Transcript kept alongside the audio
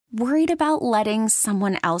Worried about letting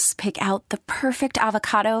someone else pick out the perfect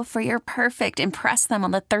avocado for your perfect impress them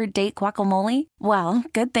on the third date guacamole? Well,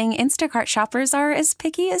 good thing Instacart shoppers are as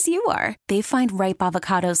picky as you are. They find ripe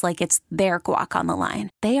avocados like it's their guac on the line.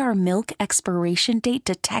 They are milk expiration date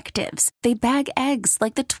detectives. They bag eggs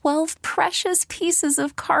like the 12 precious pieces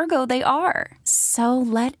of cargo they are. So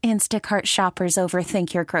let Instacart shoppers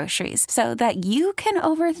overthink your groceries so that you can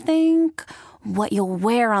overthink what you'll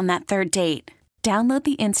wear on that third date. Download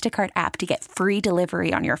the Instacart app to get free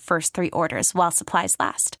delivery on your first 3 orders while supplies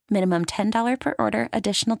last. Minimum $10 per order.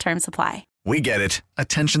 Additional terms apply. We get it.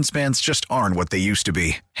 Attention spans just aren't what they used to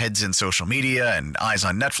be. Heads in social media and eyes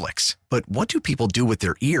on Netflix. But what do people do with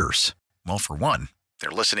their ears? Well, for one, they're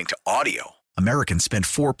listening to audio. Americans spend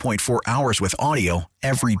 4.4 hours with audio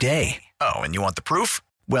every day. Oh, and you want the proof?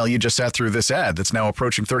 Well, you just sat through this ad that's now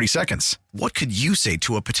approaching 30 seconds. What could you say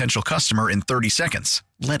to a potential customer in 30 seconds?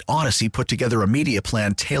 Let Odyssey put together a media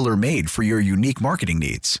plan tailor-made for your unique marketing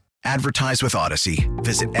needs. Advertise with Odyssey.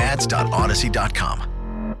 Visit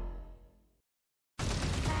ads.odyssey.com.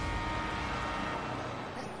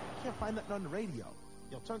 Can't find that on the radio.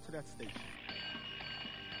 Yo, turn to that station.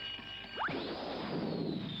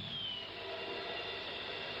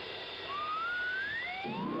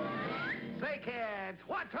 Say, kids,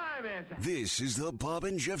 what time is it? This is the Bob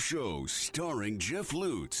and Jeff Show, starring Jeff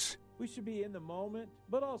Lutz. We should be in the moment,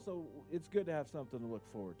 but also it's good to have something to look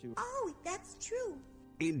forward to. Oh, that's true.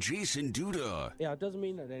 And Jason Duda. Yeah, it doesn't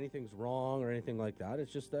mean that anything's wrong or anything like that.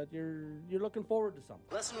 It's just that you're looking forward to something.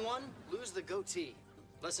 Lesson 1, lose the goatee.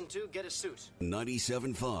 Lesson 2, get a suit.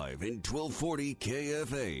 97.5 and 1240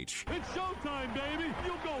 KFH. It's showtime, baby.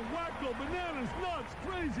 You go wacko, bananas, nuts,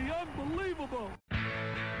 crazy, unbelievable.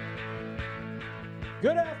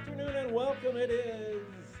 Good afternoon and welcome. It is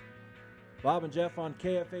Bob and Jeff on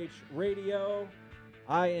KFH Radio.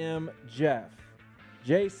 I am Jeff.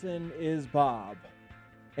 Jason is Bob.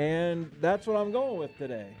 And that's what I'm going with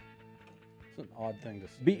today. It's an odd thing to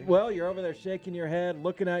say. Well, you're over there shaking your head,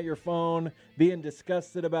 looking at your phone, being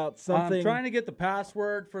disgusted about something. I'm trying to get the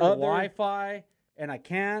password for the Wi-Fi, and I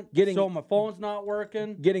can't, so my phone's not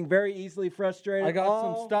working. Getting very easily frustrated. I got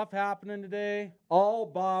some stuff happening today. All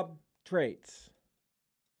Bob traits.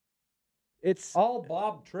 It's all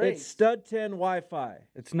Bob traits. It's Stud 10 Wi-Fi.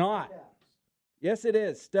 It's not. Yes, it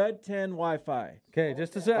is. Stud 10 Wi-Fi. Okay,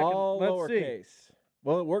 just a second. All Let's lowercase. See.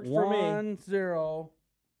 Well, it worked for me. 10.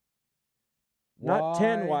 Not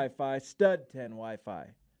 10 Wi-Fi, Stud 10 Wi-Fi.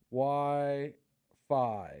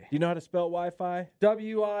 Wi-Fi. Do you know how to spell Wi-Fi?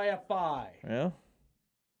 W-I-F-I. Well,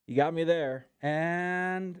 you got me there.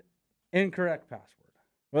 And incorrect password.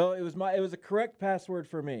 Well, it was a correct password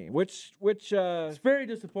for me. Which it's very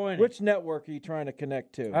disappointing. Which network are you trying to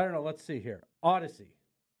connect to? I don't know. Let's see here. Odyssey.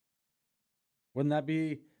 Wouldn't that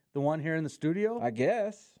be the one here in the studio? I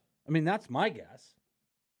guess. I mean, that's my guess.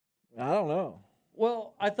 I don't know.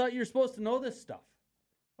 Well, I thought you were supposed to know this stuff.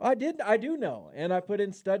 I do know. And I put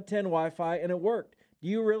in Stud 10 Wi-Fi and it worked. Do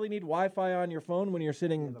you really need Wi-Fi on your phone when you're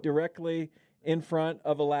sitting directly in front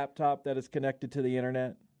of a laptop that is connected to the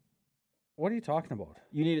internet? What are you talking about?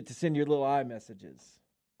 You need it to send your little iMessages.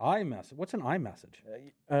 iMessage? What's an iMessage?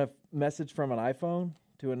 A message from an iPhone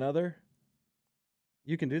to another.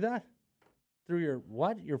 You can do that? Through your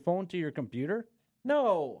what? Your phone to your computer?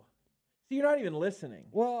 No. See, you're not even listening.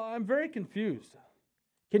 Well, I'm very confused.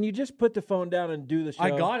 Can you just put the phone down and do the show?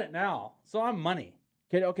 I got it now, so I'm money.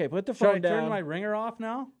 Okay, put the phone down. Should I turn my ringer off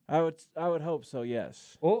now? I would hope so,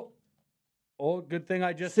 yes. Oh, good thing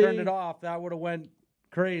I just turned it off. That would have went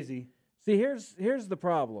crazy. See, here's the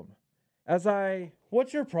problem.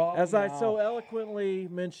 What's your problem? I so eloquently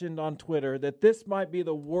mentioned on Twitter that this might be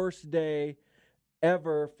the worst day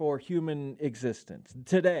ever for human existence.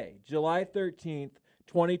 Today, July 13th,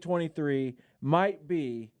 2023, might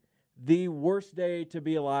be the worst day to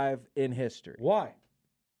be alive in history. Why?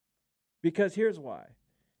 Because here's why.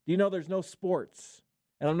 Do you know there's no sports?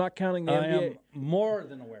 And I'm not counting the NBA. I am more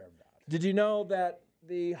than aware of that. Did you know that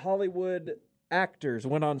the Hollywood actors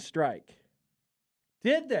went on strike?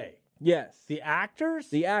 Did they? Yes. The actors?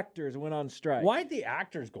 The actors went on strike. Why'd the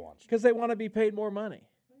actors go on strike? Because they want to be paid more money.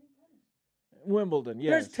 Wimbledon,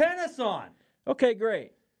 yes. There's tennis on. Okay,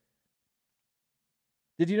 great.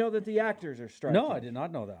 Did you know that the actors are striking? No, I did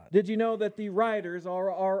not know that. Did you know that the writers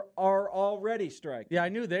are already striking? Yeah, I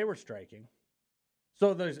knew they were striking.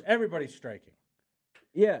 So everybody's striking.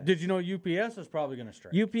 Yeah. Did you know UPS is probably going to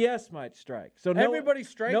strike? UPS might strike. So everybody's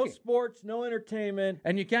striking. No sports, no entertainment.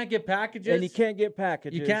 And you can't get packages. And you can't get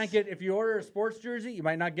packages. You can't get, if you order a sports jersey, you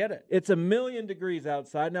might not get it. It's 1,000,000 degrees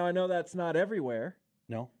outside. Now, I know that's not everywhere.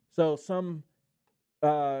 No. So some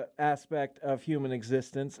aspect of human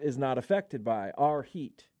existence is not affected by our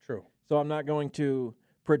heat. True. So I'm not going to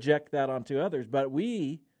project that onto others, but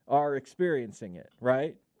we are experiencing it,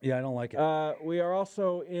 right? Yeah, I don't like it. We are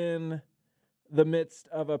also in the midst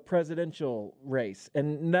of a presidential race,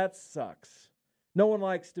 and that sucks. No one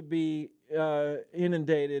likes to be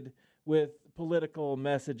inundated with political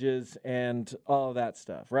messages and all of that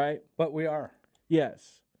stuff, right? But we are.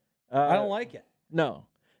 Yes. I don't like it. No.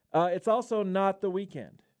 It's also not the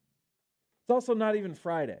weekend. It's also not even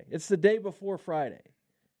Friday. It's the day before Friday.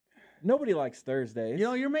 Nobody likes Thursdays. You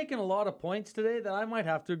know, you're making a lot of points today that I might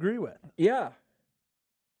have to agree with. Yeah.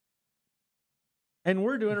 And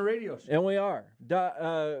we're doing a radio show. And we are.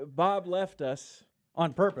 Bob left us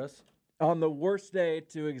On purpose. on the worst day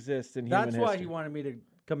to exist in human That's history. why he wanted me to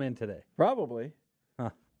come in today. Probably.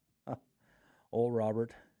 Old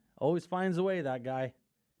Robert. Always finds a way, that guy.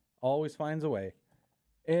 Always finds a way.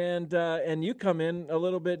 And you come in a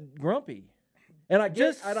little bit grumpy. And I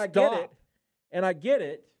get Stop. it. And I get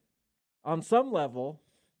it. On some level,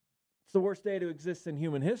 it's the worst day to exist in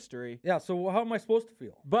human history. Yeah, so how am I supposed to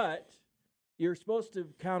feel? But you're supposed to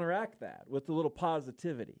counteract that with a little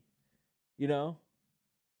positivity. You know?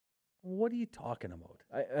 What are you talking about?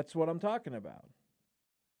 That's what I'm talking about.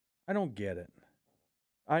 I don't get it.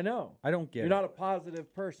 I know. I don't get You're it. not a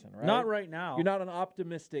positive person, right? Not right now. You're not an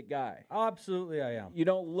optimistic guy. Absolutely I am. You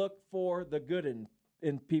don't look for the good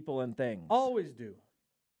in people and things. Always do.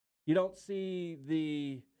 You don't see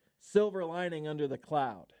the silver lining under the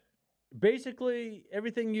cloud. Basically,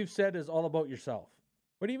 everything you've said is all about yourself.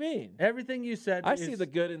 What do you mean? Everything you said I see the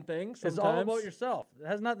good in things sometimes. It's all about yourself. It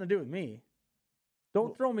has nothing to do with me.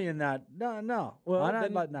 Don't throw me in that. No. Well, I'm not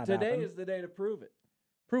then letting that today happen. is the day to prove it.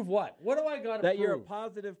 Prove what? What do I got to That prove? you're a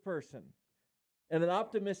positive person and an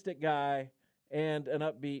optimistic guy and an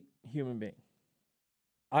upbeat human being.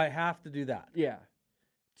 I have to do that. Yeah.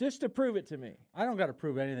 Just to prove it to me. I don't got to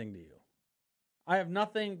prove anything to you. I have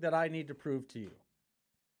nothing that I need to prove to you.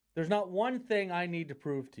 There's not one thing I need to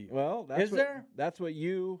prove to you. Well, that's what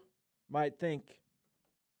you might think,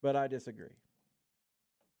 but I disagree.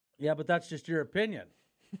 Yeah, but that's just your opinion.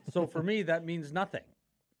 So for me, that means nothing.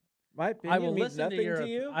 My opinion means listen nothing to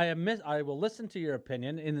you? I will listen to your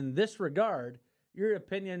opinion, and in this regard, your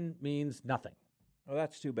opinion means nothing. Well,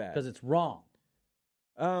 that's too bad. Because it's wrong.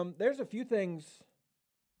 There's a few things.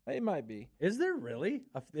 It might be. Is there really?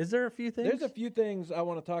 Is there a few things? There's a few things I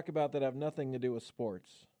want to talk about that have nothing to do with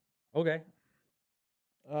sports. Okay.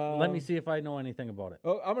 Let me see if I know anything about it.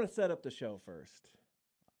 Oh, I'm going to set up the show first.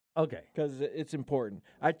 Okay. Because it's important.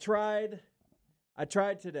 I tried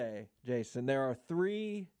today, Jason. There are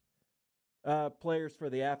 3 players for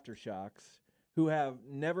the AfterShocks who have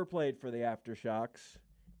never played for the AfterShocks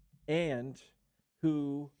and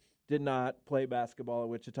who did not play basketball at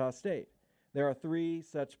Wichita State. There are 3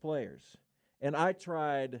 such players. And I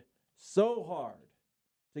tried so hard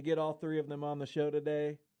to get all 3 of them on the show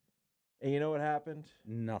today. And you know what happened?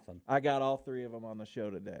 Nothing. I got all 3 of them on the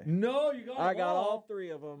show today. No, you got I got all 3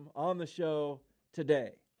 of them on the show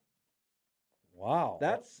today. Wow.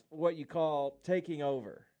 That's what you call taking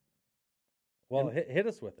over. Well, hit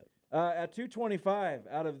us with it. At 2:25,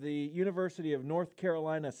 out of the University of North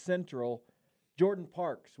Carolina Central, Jordan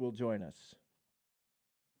Parks will join us.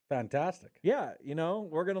 Fantastic. Yeah,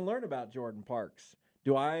 we're going to learn about Jordan Parks.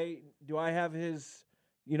 Do I have his,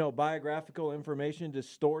 biographical information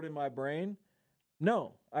just stored in my brain?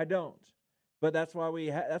 No, I don't. But that's why we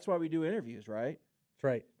do interviews, right? That's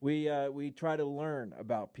right. We try to learn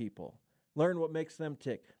about people, learn what makes them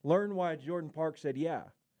tick, learn why Jordan Parks said, "Yeah,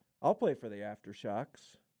 I'll play for the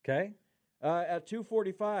AfterShocks." Okay. At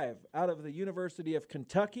 2:45, out of the University of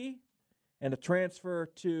Kentucky, and a transfer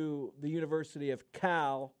to the University of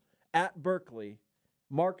Cal at Berkeley,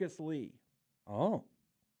 Marcus Lee. Oh,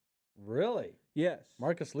 really? Yes.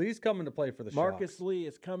 Marcus Lee's coming to play for the Marcus Shocks. Lee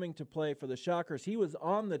is coming to play for the Shockers. He was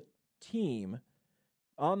on the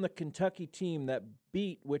Kentucky team that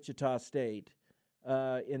beat Wichita State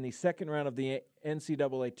in the second round of the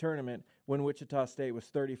NCAA tournament when Wichita State was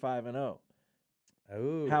 35-0.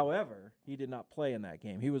 Oh. However, he did not play in that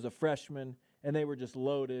game. He was a freshman, and they were just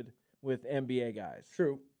loaded with NBA guys.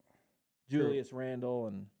 True. Julius Randle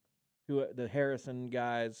and the Harrison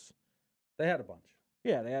guys. They had a bunch.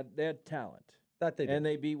 Yeah, they had talent. That they did. And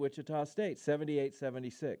they beat Wichita State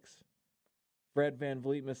 78-76. Fred Van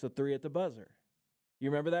Vliet missed a 3 at the buzzer. You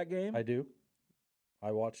remember that game? I do.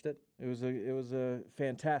 I watched it. It was a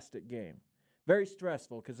fantastic game. Very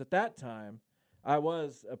stressful because at that time I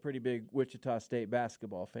was a pretty big Wichita State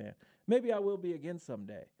basketball fan. Maybe I will be again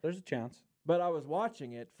someday. There's a chance. But I was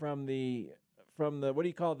watching it from the what do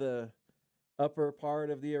you call the upper part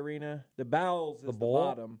of the arena? The bowels is the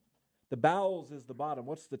bottom. The bowels is the bottom.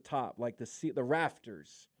 What's the top? Like the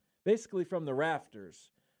rafters. basically from the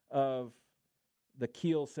rafters of the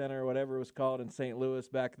Kiel Center, whatever it was called in St. Louis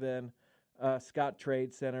back then, Scott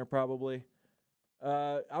Trade Center probably.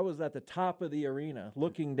 I was at the top of the arena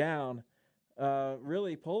looking down,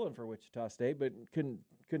 really pulling for Wichita State, but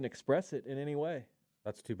couldn't express it in any way.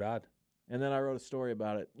 That's too bad. And then I wrote a story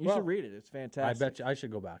about it. You should read it. It's fantastic. I bet you I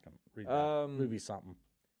should go back and read that. Maybe something.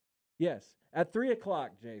 Yes. At 3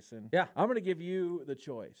 o'clock, Jason. Yeah. I'm going to give you the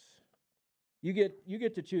choice. You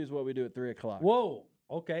get to choose what we do at 3 o'clock. Whoa.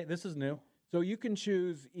 Okay, this is new. So you can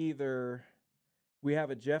choose either we have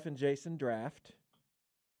a Jeff and Jason draft.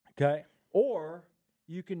 Okay. Or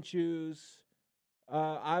you can choose,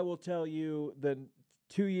 I will tell you the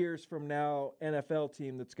 2 years from now NFL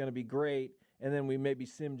team that's going to be great, and then we maybe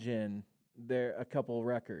Simgen there a couple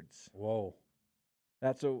records. Whoa.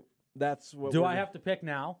 That's what. Do I have to pick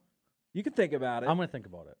now? You can think about it. I'm going to think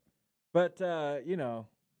about it. But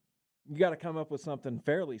you got to come up with something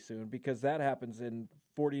fairly soon because that happens in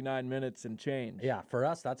 49 minutes and change. Yeah, for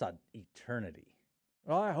us that's an eternity.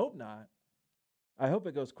 Well, I hope not. I hope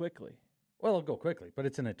it goes quickly. Well, it'll go quickly, but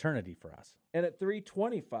it's an eternity for us. And at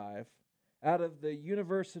 3:25, out of the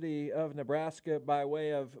University of Nebraska by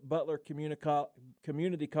way of Butler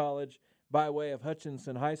Community College, by way of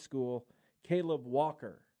Hutchinson High School, Caleb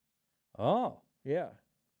Walker. Oh. Yeah.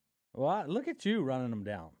 Well, look at you running them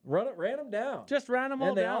down. Ran them down. Just ran them all down.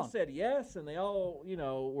 And they down. all said yes, and they all,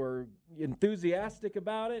 were enthusiastic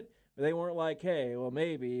about it. But they weren't like, hey, well,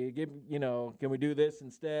 maybe, can we do this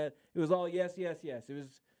instead? It was all yes, yes, yes. It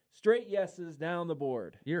was straight yeses down the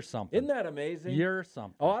board. You're something. Isn't that amazing? You're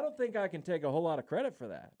something. Oh, I don't think I can take a whole lot of credit for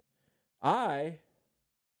that.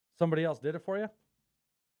 Somebody else did it for you?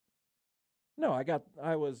 No, I got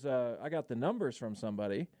the numbers from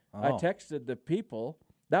somebody. Oh. I texted the people.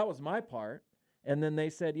 That was my part, and then they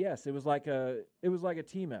said yes. It was like a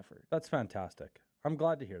team effort. That's fantastic. I'm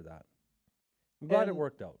glad to hear that. I'm glad it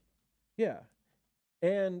worked out. Yeah.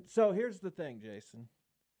 And so here's the thing, Jason.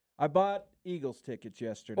 I bought Eagles tickets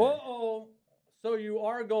yesterday. Uh-oh. So you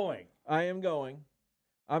are going. I am going.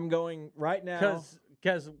 I'm going right now.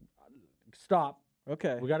 Because stop.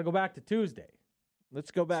 Okay. We got to go back to Tuesday.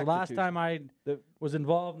 Let's go back to last time I was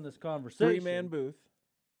involved in this conversation. 3-man booth.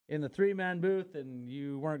 In the 3-man booth, and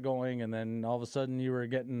you weren't going, and then all of a sudden you were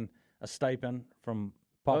getting a stipend from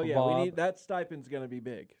Papa Bob. That stipend's going to be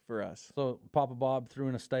big for us. So Papa Bob threw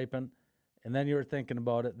in a stipend, and then you were thinking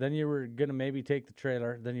about it. Then you were going to maybe take the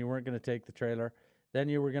trailer. Then you weren't going to take the trailer. Then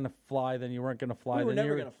you were going to fly. Then you weren't going to fly. We were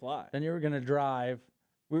never going to fly. Then you were going to drive.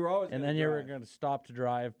 We were always going to drive. And then you were going to stop to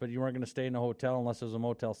drive, but you weren't going to stay in a hotel unless it was a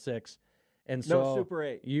Motel 6. And so no Super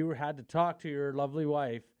 8. You had to talk to your lovely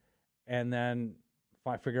wife and then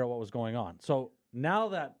figure out what was going on. So now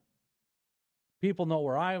that people know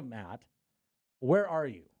where I'm at, where are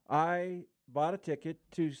you? I bought a ticket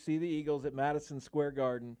to see the Eagles at Madison Square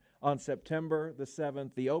Garden on September the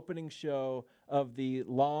 7th, the opening show of the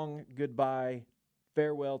long goodbye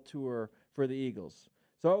farewell tour for the Eagles.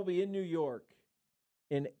 So I'll be in New York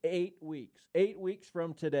in 8 weeks. 8 weeks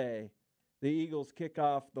from today, the Eagles kick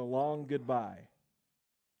off the long goodbye.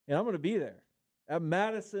 And I'm going to be there at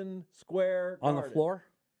Madison Square Garden. On the floor?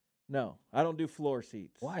 No, I don't do floor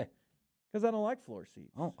seats. Why? Because I don't like floor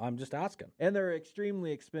seats. Oh, I'm just asking. And they're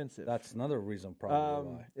extremely expensive. That's another reason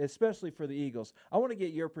probably why. Especially for the Eagles. I want to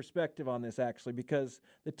get your perspective on this, actually, because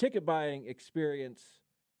the ticket buying experience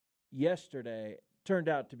yesterday turned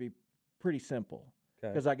out to be pretty simple.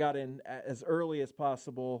 Because I got in as early as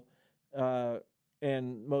possible,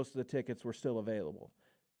 and most of the tickets were still available.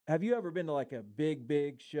 Have you ever been to like a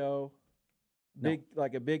big show? No.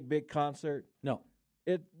 Like a big concert? No.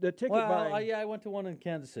 The ticket buying. I went to one in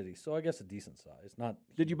Kansas City, so I guess a decent size. Not.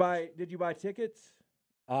 Did you buy tickets?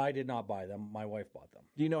 I did not buy them. My wife bought them.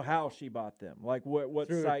 Do you know how she bought them? Like what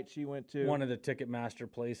site she went to? One of the Ticketmaster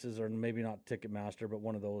places, or maybe not Ticketmaster, but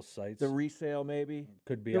one of those sites. The resale, maybe?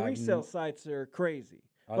 Could be. The resale sites are crazy.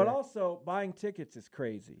 But also, buying tickets is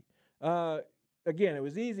crazy. Again, it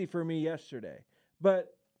was easy for me yesterday.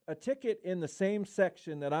 But a ticket in the same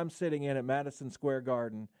section that I'm sitting in at Madison Square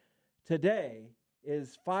Garden today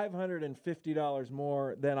is $550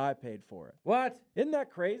 more than I paid for it. What? Isn't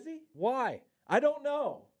that crazy? Why? I don't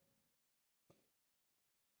know.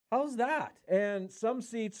 How's that? And some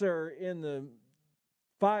seats are in the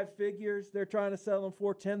 5 figures. They're trying to sell them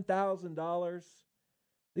for $10,000.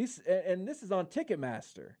 This is on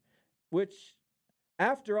Ticketmaster, which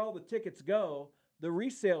after all the tickets go, the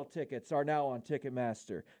resale tickets are now on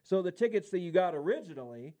Ticketmaster. So the tickets that you got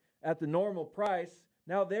originally at the normal price,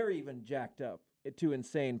 now they're even jacked up to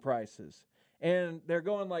insane prices. And they're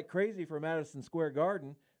going like crazy for Madison Square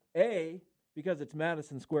Garden. because it's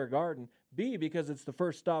Madison Square Garden, B, because it's the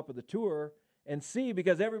first stop of the tour, and C,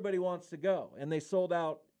 because everybody wants to go. And they sold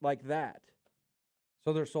out like that.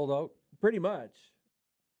 So they're sold out? Pretty much.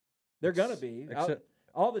 They're going to be.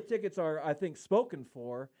 All the tickets are, I think, spoken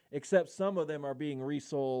for, except some of them are being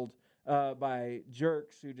resold by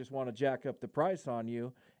jerks who just want to jack up the price on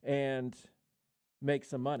you and make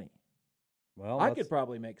some money. Well, I could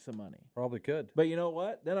probably make some money. Probably could. But you know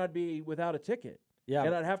what? Then I'd be without a ticket. Yeah.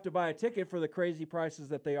 And I'd have to buy a ticket for the crazy prices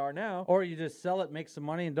that they are now. Or you just sell it, make some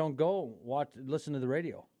money, and don't go listen to the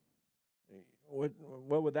radio.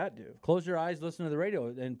 What would that do? Close your eyes, listen to the radio,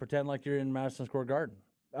 and pretend like you're in Madison Square Garden.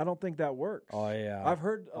 I don't think that works. Oh, yeah. I've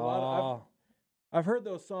heard a lot. I've heard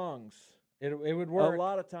those songs. It would work a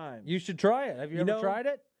lot of times. You should try it. Have you ever tried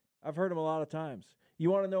it? I've heard them a lot of times.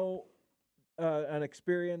 You want to know an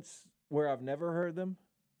experience where I've never heard them?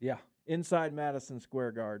 Yeah. Inside Madison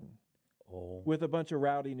Square Garden. Oh. With a bunch of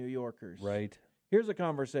rowdy New Yorkers. Right. Here's a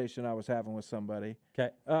conversation I was having with somebody. Okay.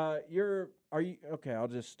 I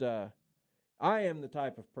am the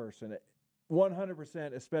type of person,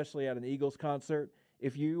 100%, especially at an Eagles concert,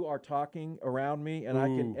 if you are talking around me and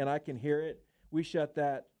I can hear it, we shut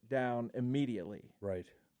that down immediately. Right.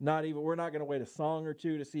 We're not going to wait a song or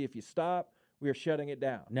two to see if you stop. We are shutting it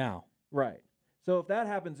down. Now. Right. So if that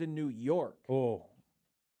happens in New York. Oh.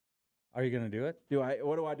 Are you going to do it?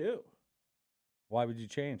 What do I do? Why would you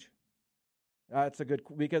change?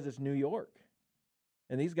 Because it's New York.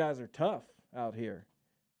 And these guys are tough out here.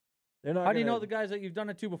 They're not. How do you know the guys that you've done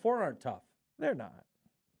it to before aren't tough? They're not.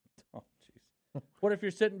 Oh, jeez. What if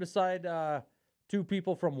you're sitting beside two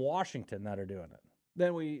people from Washington that are doing it?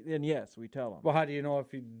 Then yes, we tell them. Well, how do you know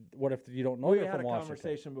what if you don't know they're from Washington? We had a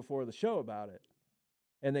conversation before the show about it,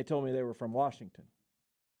 and they told me they were from Washington.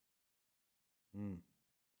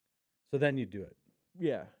 So then you do it.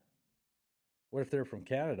 Yeah. What if they're from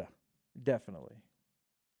Canada? Definitely.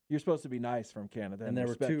 You're supposed to be nice from Canada. And there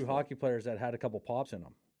were two hockey players that had a couple pops in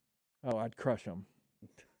them. Oh, I'd crush them.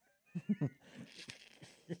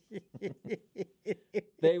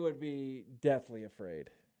 They would be deathly afraid.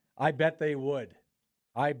 I bet they would.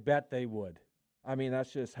 I mean,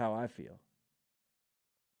 that's just how I feel.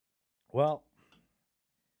 Well,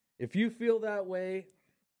 if you feel that way,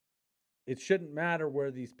 it shouldn't matter where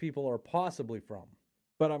these people are possibly from.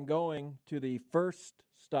 But I'm going to the first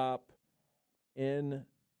stop in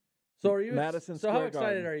Madison Square Garden. So how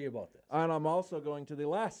excited are you about this? And I'm also going to the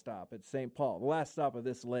last stop at St. Paul, the last stop of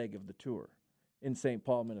this leg of the tour in St.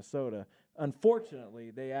 Paul, Minnesota.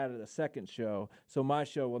 Unfortunately, they added a second show, so my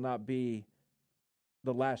show will not be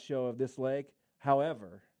the last show of this leg.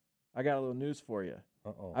 However, I got a little news for you.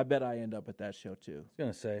 Uh-oh. I bet I end up at that show too. I was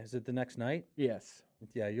going to say, is it the next night? Yes.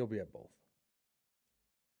 Yeah, you'll be at both.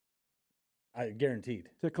 I guaranteed.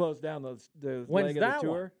 To close down the When's leg of that the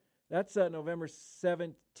tour. one? That's November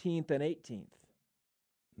 17th and 18th.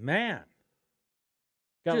 Man.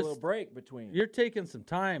 Got a little break between. You're taking some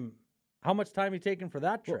time. How much time are you taking for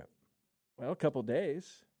that trip? Well, a couple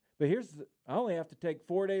days. But I only have to take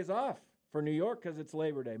 4 days off for New York because it's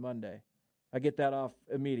Labor Day, Monday. I get that off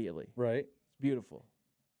immediately. Right. It's beautiful.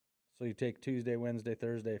 So you take Tuesday, Wednesday,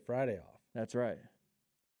 Thursday, Friday off. That's right.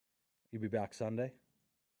 You'll be back Sunday?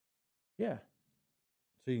 Yeah.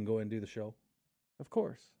 So you can go in and do the show? Of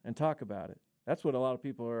course. And talk about it. That's what a lot of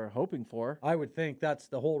people are hoping for. I would think that's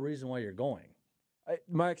the whole reason why you're going.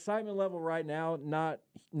 My excitement level right now,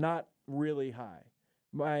 not really high.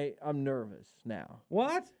 I'm nervous now.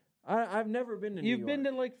 What? I've never been to New York. You've been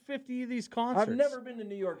to like 50 of these concerts. I've never been to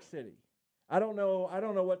New York City. I don't know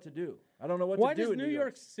what to do. I don't know what to do. Why does New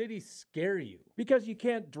York City scare you? Because you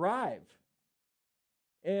can't drive.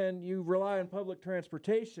 And you rely on public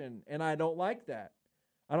transportation, and I don't like that.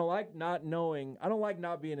 I don't like not knowing. I don't like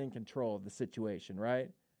not being in control of the situation, right?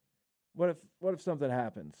 What if something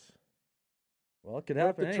happens? Well, it could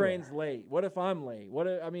happen. What if the train's late? What if I'm late?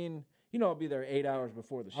 I'll be there 8 hours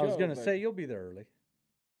before the show. I was going to say you'll be there early.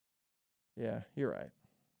 Yeah, you're right.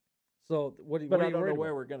 So what? But I don't know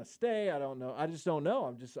where we're going to stay. I don't know. I just don't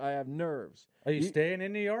know. I have nerves. Are you staying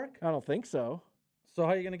in New York? I don't think so. So how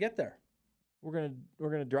are you going to get there? We're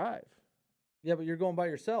gonna drive. Yeah, but you're going by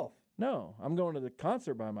yourself. No, I'm going to the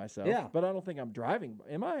concert by myself. Yeah. But I don't think I'm driving.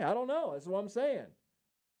 Am I? I don't know. That's what I'm saying.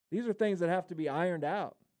 These are things that have to be ironed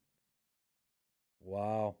out.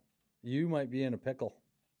 Wow. You might be in a pickle.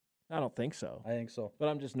 I don't think so. I think so. But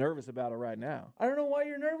I'm just nervous about it right now. I don't know why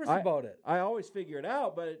you're nervous about it. I always figure it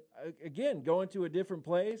out, but again, going to a different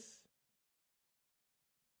place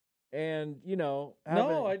and, No,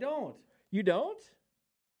 I don't. You don't?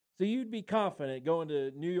 So you'd be confident going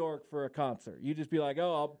to New York for a concert. You'd just be like,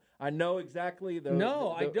 oh, I know exactly the...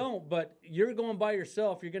 No, I don't, but you're going by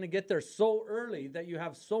yourself. You're going to get there so early that you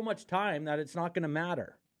have so much time that it's not going to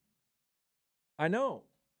matter. I know,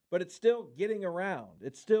 but it's still getting around.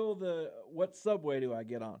 It's still what subway do I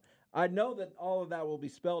get on? I know that all of that will be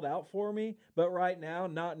spelled out for me, but right now,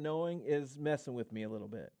 not knowing is messing with me a little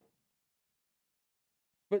bit.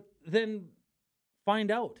 But then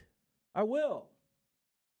find out. I will.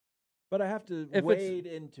 But I have to wade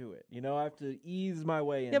into it. I have to ease my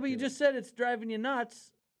way into it. Yeah, but you just said it's driving you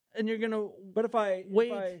nuts, and you're going to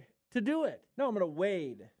wait to do it. No, I'm going to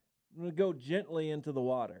wade. I'm going to go gently into the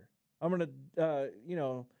water. I'm going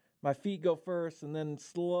to, my feet go first and then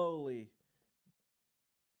slowly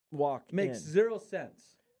walk Makes in. zero sense.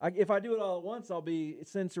 If I do it all at once, I'll be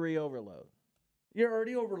sensory overload. You're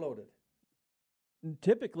already overloaded.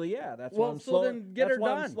 Typically, yeah. That's why I'm slow. Then get her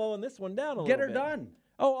done. I'm slowing this one down a little bit. Get her done.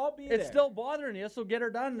 Oh, I'll be there. It's still bothering you, so get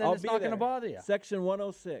her done, then it's not going to bother you. Section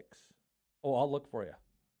 106. Oh, I'll look for you.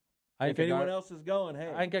 If anyone else is going,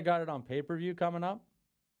 hey. I think I got it on pay-per-view coming up.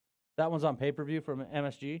 That one's on pay-per-view from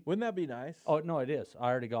MSG. Wouldn't that be nice? Oh, no, it is.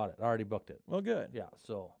 I already got it. I already booked it. Well, good. Yeah,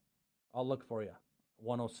 so I'll look for you.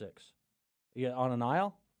 106. You on an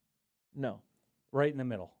aisle? No. Right in the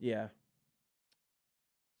middle. Yeah.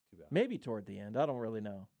 Too bad. Maybe toward the end. I don't really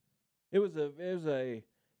know. It was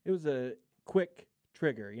a quick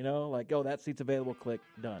trigger, like, oh, that seat's available, click,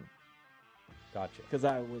 done. Gotcha. Because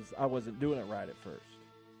I wasn't doing it right at first.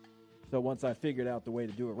 So once I figured out the way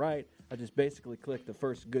to do it right, I just basically clicked the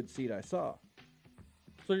first good seat I saw.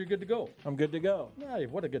 So you're good to go. I'm good to go. Yeah,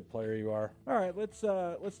 what a good player you are. All right,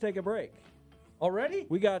 let's take a break. Already?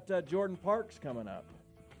 We got Jordan Parks coming up.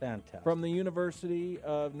 Fantastic. From the University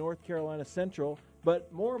of North Carolina Central,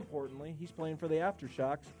 but more importantly, he's playing for the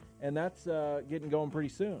AfterShocks, and that's getting going pretty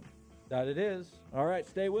soon. That it is. All right,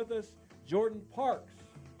 stay with us. Jordan Parks.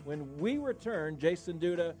 When we return, Jason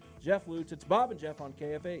Duda, Jeff Lutz. It's Bob and Jeff on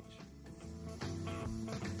KFH.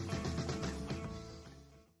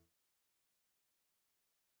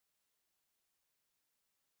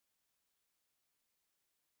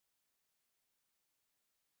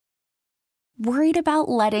 Worried about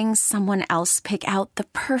letting someone else pick out the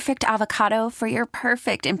perfect avocado for your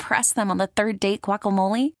perfect impress them on the third date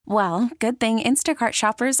guacamole? Well, good thing Instacart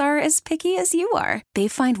shoppers are as picky as you are. They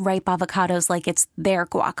find ripe avocados like it's their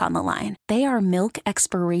guac on the line. They are milk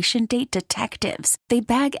expiration date detectives. They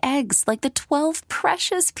bag eggs like the 12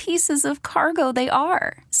 precious pieces of cargo they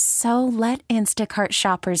are. So let Instacart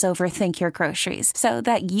shoppers overthink your groceries so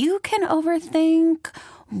that you can overthink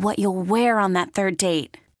what you'll wear on that third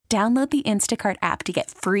date. Download the Instacart app to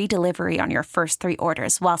get free delivery on your first 3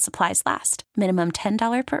 orders while supplies last. Minimum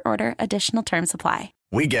 $10 per order. Additional terms apply.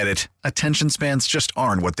 We get it. Attention spans just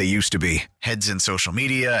aren't what they used to be. Heads in social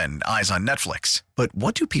media and eyes on Netflix. But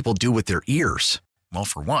what do people do with their ears? Well,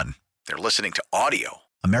 for one, they're listening to audio.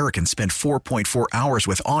 Americans spend 4.4 hours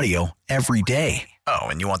with audio every day. Oh,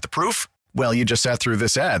 and you want the proof? Well, you just sat through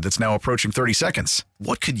this ad that's now approaching 30 seconds.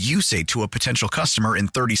 What could you say to a potential customer in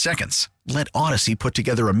 30 seconds? Let Odyssey put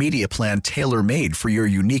together a media plan tailor-made for your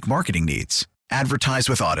unique marketing needs. Advertise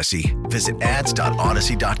with Odyssey. Visit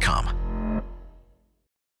ads.odyssey.com.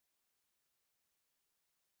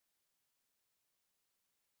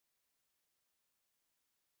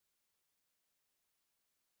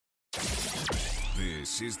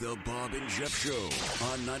 This is the Bob and Jeff Show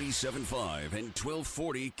on 97.5 and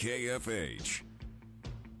 1240 KFH.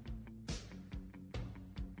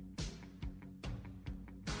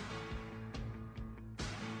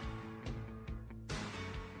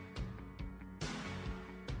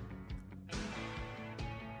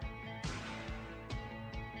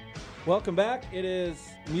 Welcome back. It is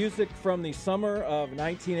music from the summer of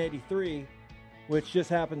 1983, which just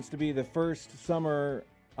happens to be the first summer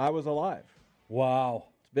I was alive. Wow.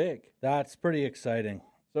 It's big. That's pretty exciting.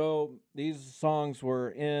 So these songs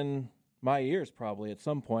were in my ears probably at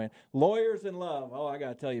some point. Lawyers in Love. Oh, I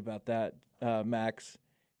got to tell you about that, Max,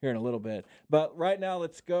 here in a little bit. But right now,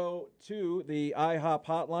 let's go to the IHOP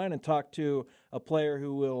hotline and talk to a player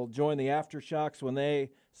who will join the AfterShocks when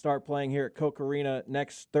they start playing here at Coke Arena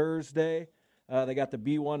next Thursday. They got the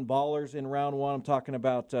B1 Ballers in round one. I'm talking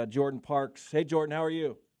about Jordan Parks. Hey, Jordan, how are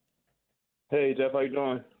you? Hey, Jeff, how you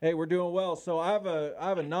doing? Hey, we're doing well. So I have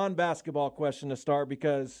a non-basketball question to start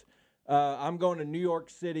because I'm going to New York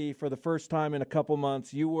City for the first time in a couple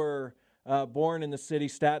months. You were born in the city,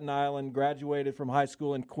 Staten Island, graduated from high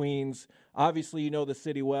school in Queens. Obviously, you know the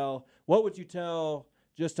city well. What would you tell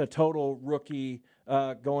just a total rookie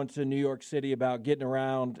going to New York City about getting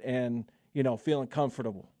around and, feeling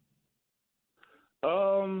comfortable?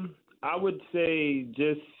 I would say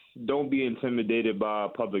just don't be intimidated by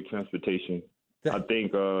public transportation. I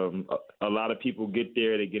think a lot of people get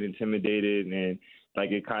there, they get intimidated, and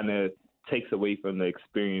like it kind of takes away from the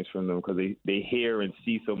experience from them because they hear and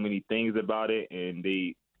see so many things about it, and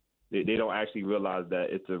they don't actually realize that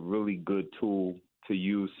it's a really good tool to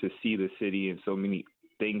use to see the city and so many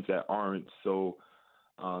things that aren't so,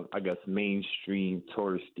 I guess, mainstream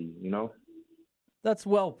touristy, you know? That's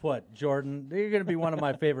well put, Jordan. You're going to be one of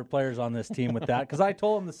my favorite players on this team with that because I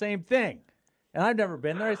told him the same thing. And I've never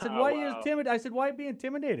been there. I said, why are you intimidated? I said, why be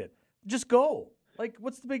intimidated? Just go. Like,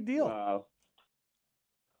 what's the big deal? Wow.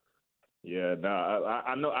 Yeah, no,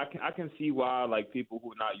 I know. I can see why, like, people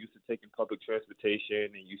who are not used to taking public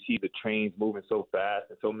transportation and you see the trains moving so fast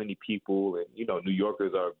and so many people, and, you know, New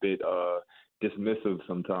Yorkers are a bit dismissive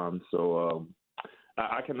sometimes. So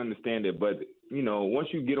I can understand it. But, you know, once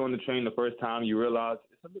you get on the train the first time, you realize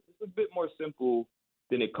it's a bit more simple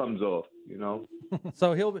than it comes off, you know?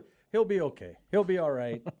 So he'll be okay. He'll be all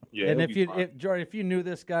right. Yeah, and Jordan, if you knew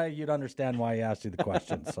this guy, you'd understand why he asked you the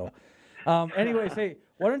question. So, anyways, hey,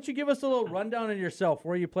 why don't you give us a little rundown of yourself?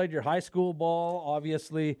 Where you played your high school ball,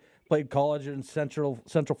 obviously played college in Central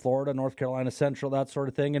Florida, North Carolina Central, that sort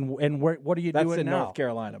of thing. And what are you doing now? That's in North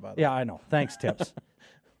Carolina, by the way. Yeah, I know. Thanks, Tips.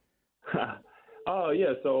 Oh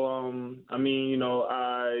yeah. So I mean, you know,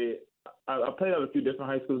 I played at a few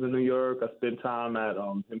different high schools in New York. I spent time at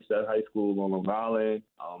Hempstead High School on Long Island.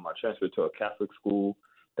 I transferred to a Catholic school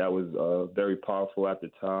that was very powerful at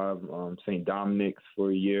the time, St. Dominic's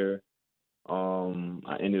for a year.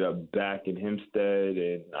 I ended up back in Hempstead,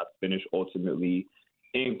 and I finished ultimately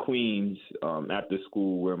in Queens after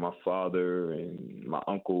school, where my father and my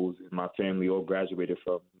uncles and my family all graduated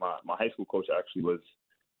from. My high school coach actually was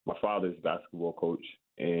my father's basketball coach,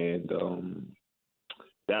 and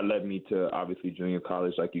that led me to obviously junior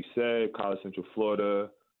college, like you said, College Central Florida.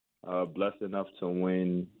 Blessed enough to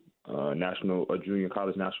win a junior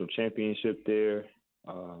college national championship there.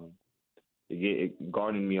 It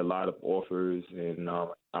garnered me a lot of offers, and I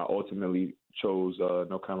ultimately chose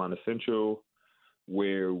North Carolina Central,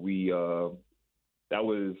 where that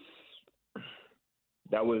was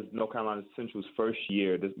North Carolina Central's first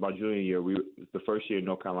year. This my junior year. The first year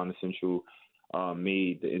North Carolina Central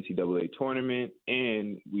made the NCAA tournament,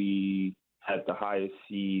 and we had the highest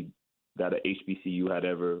seed that a HBCU had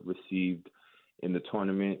ever received in the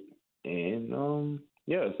tournament. And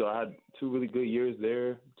so I had 2 really good years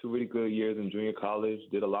there, 2 really good years in junior college,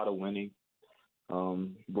 did a lot of winning,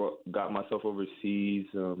 got myself overseas,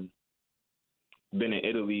 been in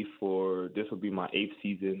Italy this will be my 8th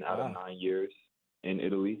season out of 9 years in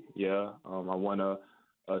Italy. Yeah. I won a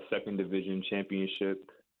second division championship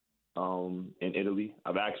in Italy.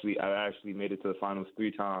 I've actually made it to the finals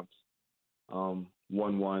 3 times, won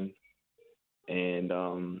 1. And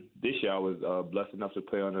this year I was blessed enough to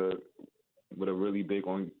play with a really big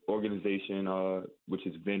organization, which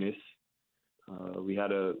is Venice. We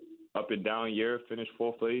had a up and down year, finished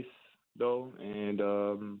 4th place though, and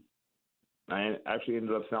I actually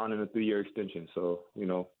ended up signing a 3-year extension. So, you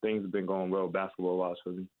know, things have been going well basketball-wise for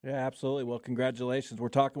me. Yeah, absolutely. Well, congratulations. We're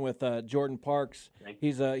talking with Jordan Parks.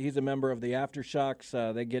 He's a member of the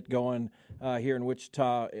AfterShocks. They get going here in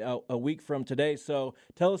Wichita a week from today. So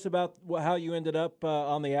tell us about how you ended up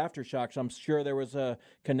on the AfterShocks. I'm sure there was a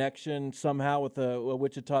connection somehow with a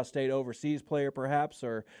Wichita State overseas player perhaps,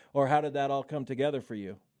 or how did that all come together for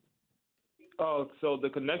you? Oh, so the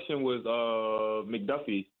connection was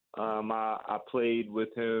McDuffie. I played with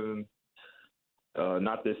him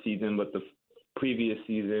not this season, but the previous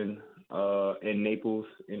season in Naples,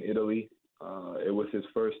 in Italy. It was his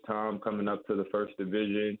first time coming up to the first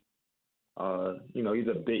division. You know, he's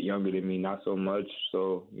a bit younger than me, not so much.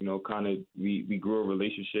 So, you know, kind of we grew a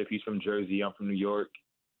relationship. He's from Jersey, I'm from New York,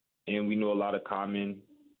 and we knew a lot of common.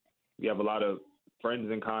 We have a lot of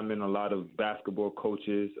friends in common, a lot of basketball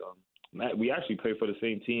coaches. We actually played for the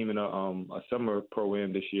same team in a summer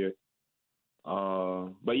pro-am this year.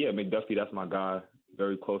 But yeah, McDuffie, that's my guy.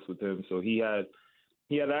 Very close with him. So he had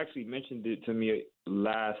actually mentioned it to me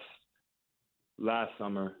last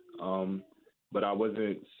summer, but I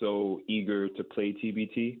wasn't so eager to play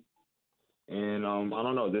TBT. And I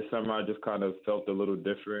don't know, this summer I just kind of felt a little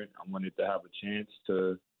different. I wanted to have a chance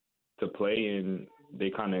to play, and they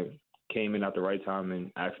kind of came in at the right time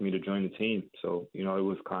and asked me to join the team. So, you know, it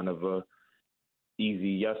was kind of a easy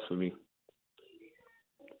yes for me.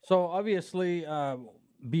 So obviously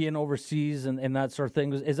being overseas and that sort of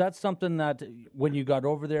thing, is that something that when you got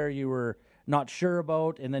over there you were not sure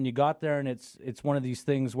about, and then you got there and it's one of these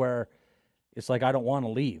things where it's like, I don't want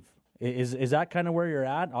to leave? Is that kind of where you're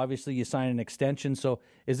at? Obviously you signed an extension. So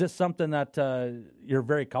is this something that you're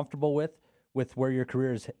very comfortable with with where your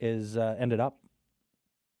career is ended up?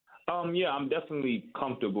 Yeah, I'm definitely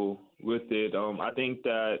comfortable with it. I think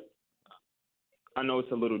that I know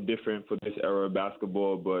it's a little different for this era of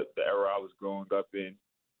basketball, but the era I was growing up in,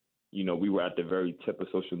 we were at the very tip of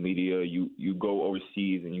social media. You go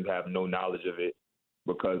overseas and you have no knowledge of it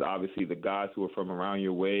because obviously the guys who are from around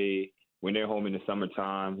your way, when they're home in the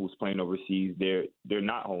summertime, who's playing overseas, they're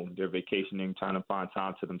not home. They're vacationing, trying to find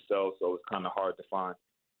time to themselves. So it's kind of hard to find,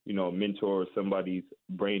 a mentor or somebody's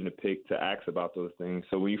brain to pick to ask about those things.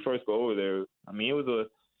 So when you first go over there, I mean, it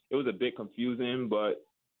was a bit confusing, but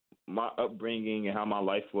my upbringing and how my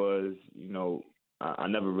life was, I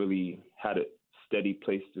never really had a steady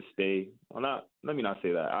place to stay. Well, let me not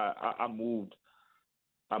say that. I moved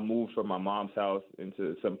from my mom's house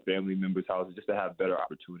into some family members' houses just to have better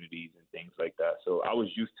opportunities and things like that. So I was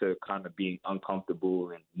used to kind of being uncomfortable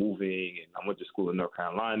and moving. And I went to school in North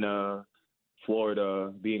Carolina,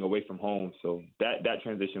 Florida, being away from home. So that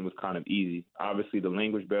transition was kind of easy. Obviously, the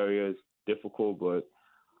language barrier is difficult, but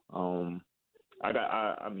I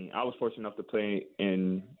was fortunate enough to play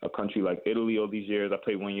in a country like Italy all these years. I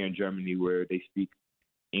played 1 year in Germany where they speak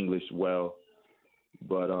English well.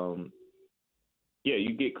 But, yeah,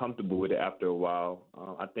 you get comfortable with it after a while.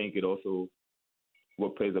 I think it also,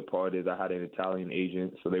 what plays a part is I had an Italian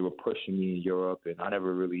agent, so they were pushing me in Europe, and I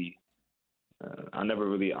never really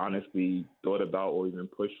honestly thought about or even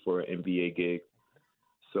pushed for an NBA gig.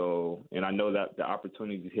 So, and I know that the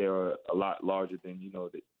opportunities here are a lot larger than,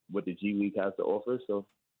 what the G League has to offer. So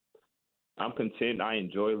I'm content. I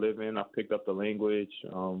enjoy living. I picked up the language.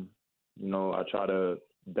 I try to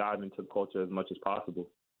dive into the culture as much as possible.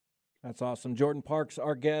 That's awesome. Jordan Parks,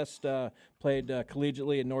 our guest, played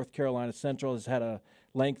collegiately at North Carolina Central, has had a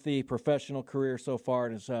lengthy professional career so far,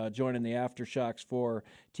 and is joining the AfterShocks for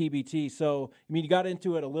TBT. So, you got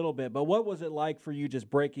into it a little bit, but what was it like for you just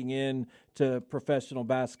breaking in to professional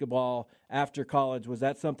basketball after college? Was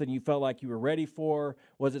that something you felt like you were ready for?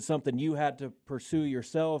 Was it something you had to pursue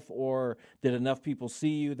yourself, or did enough people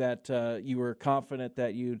see you that you were confident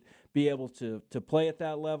that you'd be able to play at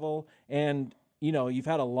that level? And you've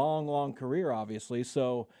had a long, long career, obviously.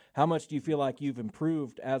 So how much do you feel like you've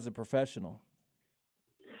improved as a professional?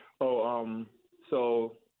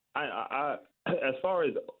 So I as far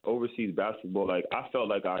as overseas basketball, I felt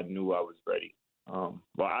like I knew I was ready.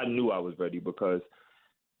 I knew I was ready because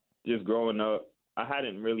just growing up, I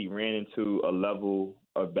hadn't really ran into a level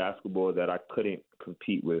of basketball that I couldn't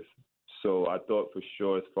compete with. So I thought for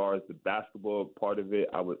sure, as far as the basketball part of it,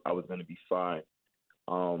 I was going to be fine.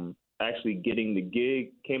 Actually getting the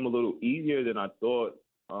gig came a little easier than I thought.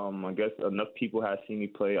 I guess enough people had seen me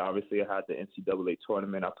play. Obviously, I had the NCAA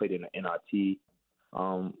tournament. I played in the NIT.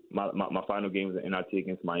 My final game was the NIT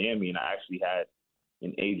against Miami, and I actually had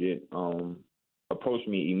an agent approach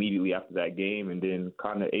me immediately after that game, and then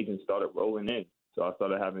kind of agents started rolling in. So I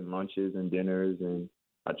started having lunches and dinners, and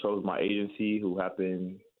I chose my agency, who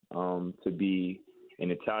happened to be an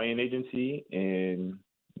Italian agency, and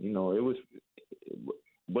it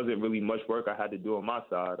wasn't really much work I had to do on my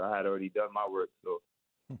side. I had already done my work. So,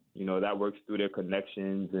 that works through their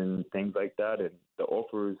connections and things like that. And the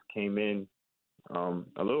offers came in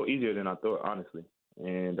a little easier than I thought, honestly.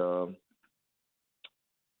 And,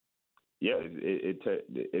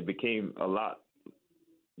 it became a lot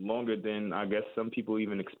longer than I guess some people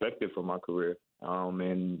even expected from my career.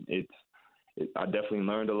 And I definitely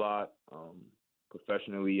learned a lot.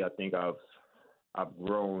 Professionally, I think I've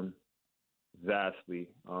grown vastly.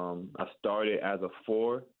 I started as a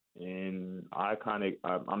 4, and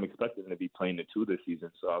I'm expecting to be playing the 2 this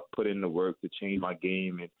season. So I've put in the work to change my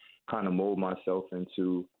game and kind of mold myself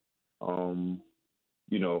into,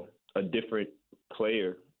 a different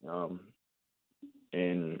player.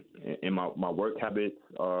 And my work habits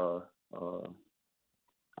are,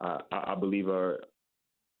 I believe, are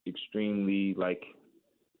extremely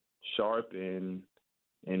sharp, and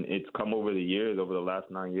it's come over the years, over the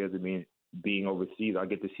last 9 years of being overseas. I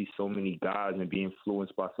get to see so many guys and be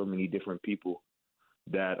influenced by so many different people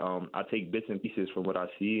that I take bits and pieces from what I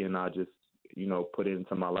see, and I just, put it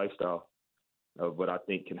into my lifestyle of what I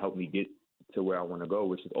think can help me get to where I want to go,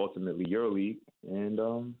 which is ultimately EuroLeague. And,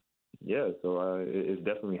 so it's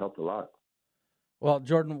definitely helped a lot. Well,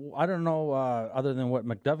 Jordan, I don't know, other than what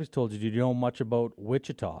McDuffie's told you, do you know much about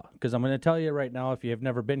Wichita? Because I'm going to tell you right now, if you have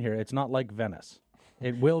never been here, it's not like Venice.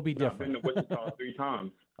 It will be different. I've been to Wichita 3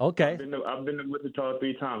 times. Okay. I've been to Wichita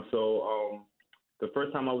 3 times. So the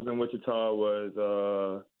first time I was in Wichita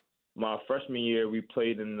was my freshman year. We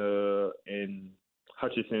played in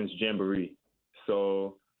Hutchinson's Jamboree.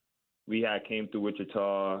 So we came through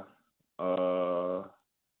Wichita. The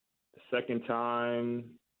second time,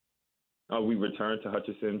 We returned to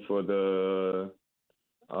Hutchinson for the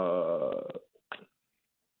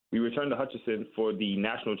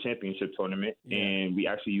national championship tournament, and we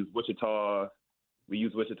actually used Wichita. We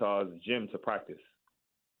used Wichita's gym to practice.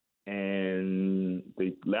 And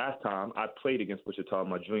the last time I played against Wichita,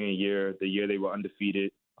 my junior year, the year they were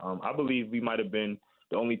undefeated, I believe we might have been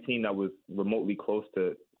the only team that was remotely close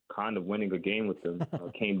to kind of winning a game with them.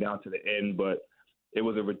 Came down to the end, but it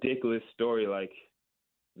was a ridiculous story. Like,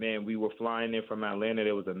 man, we were flying in from Atlanta.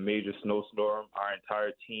 There was a major snowstorm. Our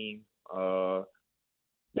entire team,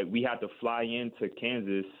 that we had to fly into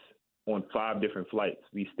Kansas on 5 different flights.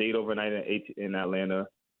 We stayed overnight in Atlanta.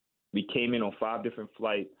 We came in on 5 different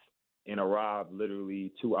flights and arrived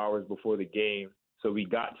literally 2 hours before the game. So we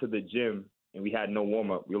got to the gym and we had no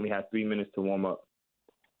warm-up. We only had 3 minutes to warm up.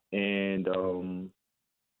 And,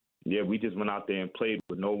 we just went out there and played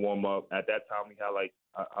with no warm-up. At that time, we had,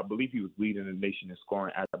 I believe he was leading the nation in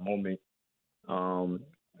scoring at the moment.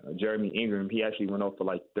 Jeremy Ingram, he actually went off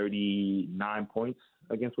for 39 points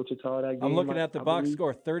against Wichita that game. I'm looking at the box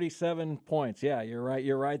score, 37 points. Yeah, you're right.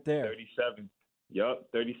 You're right there. 37. Yep,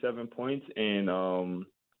 37 points, and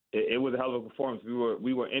it was a hell of a performance.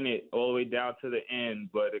 We were in it all the way down to the end,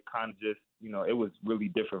 but it kind of just, it was really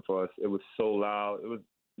different for us. It was so loud. It was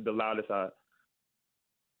the loudest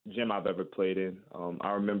gym I've ever played in.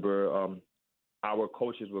 I remember our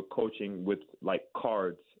coaches were coaching with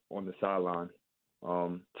cards on the sideline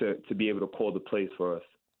to be able to call the plays for us.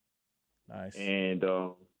 Nice. And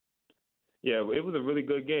it was a really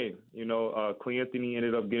good game. Clay Anthony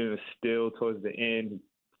ended up getting a steal towards the end,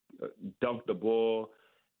 dunked the ball.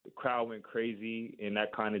 The crowd went crazy, and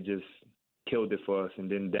that kind of just killed it for us. And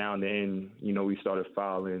then down the end, we started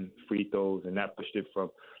fouling free throws, and that pushed it from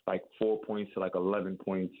 4 points to 11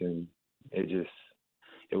 points, and it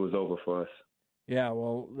was over for us. Yeah,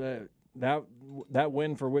 well, that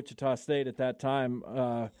win for Wichita State at that time,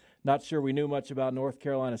 not sure we knew much about North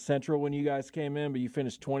Carolina Central when you guys came in, but you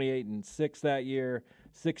finished 28-6 that year,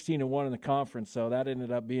 16-1 in the conference. So that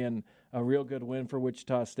ended up being a real good win for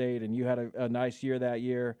Wichita State, and you had a nice year that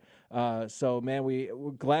year. So, man,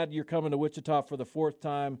 we're glad you're coming to Wichita for the 4th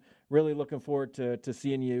time. Really looking forward to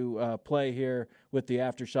seeing you play here with the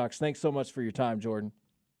AfterShocks. Thanks so much for your time, Jordan.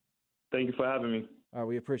 Thank you for having me. All right,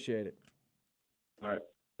 we appreciate it. All right,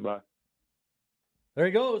 bye. There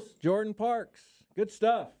he goes, Jordan Parks. Good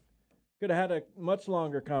stuff. Could have had a much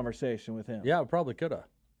longer conversation with him. Yeah, we probably could have.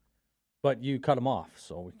 But you cut him off,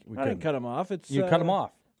 so we I didn't cut him off. You cut him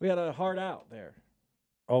off. We had a hard out there.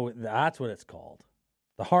 Oh, that's what it's called.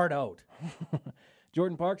 The hard out.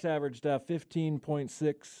 Jordan Parks averaged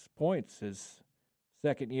 15.6 points his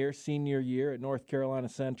senior year at North Carolina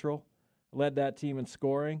Central. Led that team in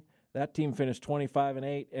scoring. That team finished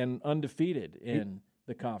 25-8 and undefeated in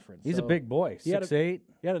the conference. He's a big boy, 6'8".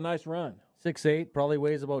 He had a nice run. 6'8", probably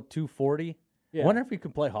weighs about 240. Yeah. I wonder if he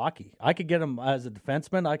could play hockey. I could get him as a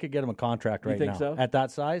defenseman. I could get him a contract right now. You think so? At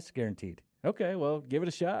that size, guaranteed. Okay, well, give it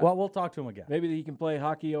a shot. Well, we'll talk to him again. Maybe he can play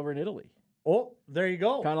hockey over in Italy. Oh, there you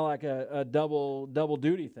go. Kind of like a double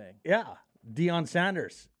duty thing. Yeah, Deion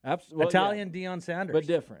Sanders. Absolutely. Italian Deion Sanders. But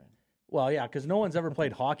different. Well, yeah, because no one's ever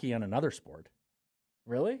played hockey in another sport.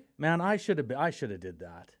 Really? Man, I should have did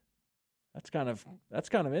that. That's kind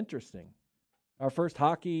of interesting. Our first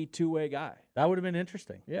hockey two-way guy. That would have been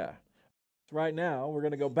interesting. Yeah. Right now, we're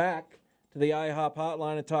going to go back to the IHOP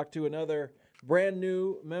hotline and talk to another brand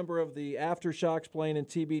new member of the AfterShocks playing in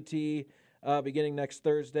TBT beginning next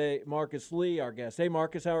Thursday, Marcus Lee, our guest. Hey,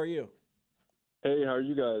 Marcus, how are you? Hey, how are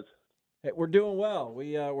you guys? Hey, we're doing well.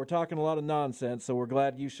 We're talking a lot of nonsense, so we're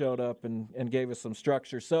glad you showed up and gave us some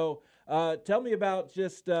structure. So tell me about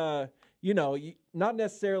just, not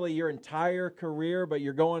necessarily your entire career, but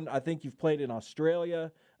I think you've played in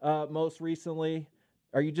Australia most recently.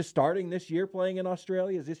 Are you just starting this year playing in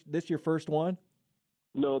Australia? Is this your first one?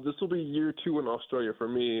 No, this will be year 2 in Australia for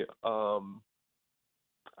me.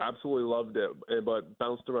 Absolutely loved it, but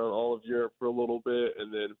bounced around all of Europe for a little bit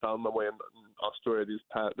and then found my way in Australia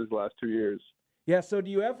these last 2 years. Yeah, so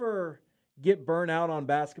do you ever get burnt out on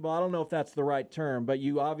basketball? I don't know if that's the right term, but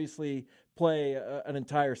you obviously play an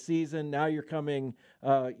entire season. Now you're coming,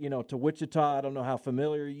 to Wichita. I don't know how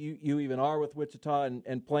familiar you even are with Wichita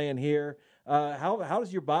and playing here. How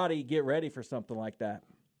does your body get ready for something like that?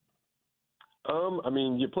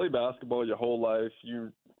 You play basketball your whole life.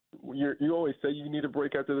 You always say you need a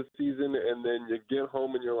break after the season, and then you get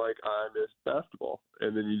home and you're like, I miss basketball,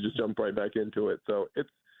 and then you just jump right back into it. So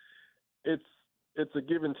it's a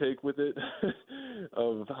give and take with it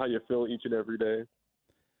of how you feel each and every day.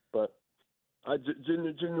 But I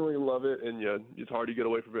genuinely love it, and it's hard to get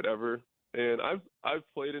away from it ever. and I've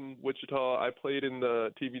played in Wichita. I played in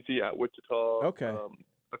the TBT at Wichita. Okay.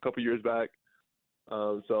 A couple years back.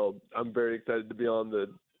 So I'm very excited to be on the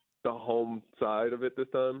home side of it this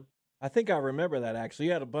time. I think I remember that, actually.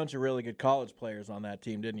 You had a bunch of really good college players on that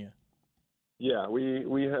team, didn't you? Yeah,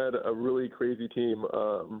 we had a really crazy team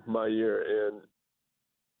my year, and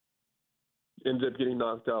ended up getting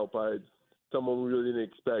knocked out by someone we really didn't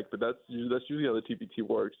expect. But that's usually how the TPT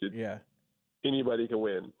works. Anybody can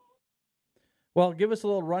win. Well, give us a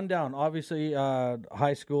little rundown. Obviously,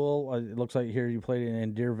 high school, it looks like here you played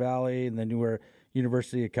in Deer Valley, and then you were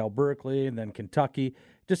University of Cal Berkeley, and then Kentucky.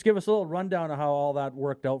 Just give us a little rundown of how all that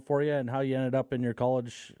worked out for you and how you ended up in your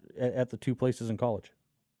college at the two places in college.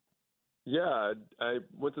 Yeah, I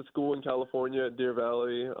went to school in California at Deer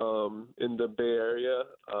Valley in the Bay Area,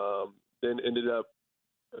 then ended up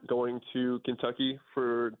going to Kentucky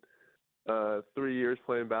for 3 years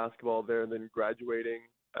playing basketball there, and then graduating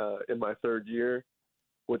in my third year,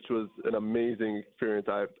 which was an amazing experience.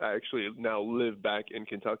 I actually now live back in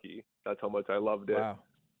Kentucky. That's how much I loved it.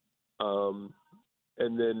 Wow.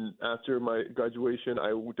 And then after my graduation,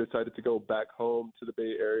 I decided to go back home to the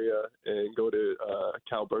Bay Area and go to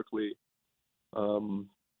Cal Berkeley,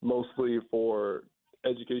 mostly for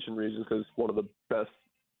education reasons, because it's one of the best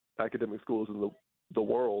academic schools in the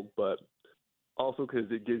world, but also because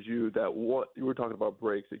it gives you that what you were talking about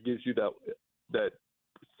breaks. It gives you that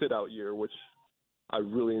sit out year, which I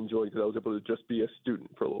really enjoyed because I was able to just be a student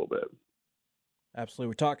for a little bit. Absolutely.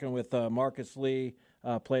 We're talking with Marcus Lee,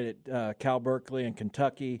 played at Cal Berkeley in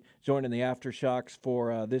Kentucky, joining the AfterShocks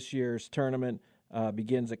for this year's tournament.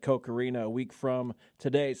 Begins at Koch Arena a week from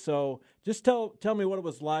today. So just tell me what it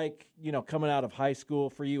was like, coming out of high school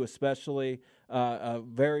for you, especially a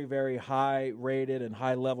very, very high-rated and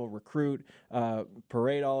high-level recruit,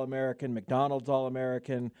 Parade All-American, McDonald's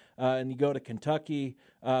All-American, and you go to Kentucky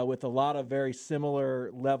with a lot of very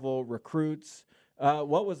similar level recruits.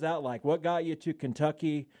 What was that like? What got you to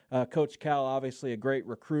Kentucky? Coach Cal, obviously a great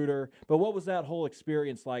recruiter, but what was that whole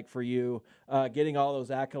experience like for you, getting all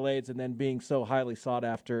those accolades and then being so highly sought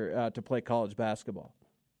after to play college basketball?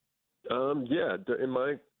 In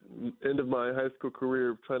my end of my high school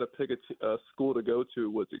career, trying to pick a school to go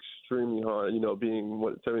to was extremely hard.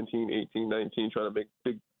 Being 17, 18, 19, trying to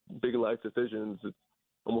make big life decisions, it's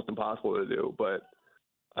almost impossible to do. But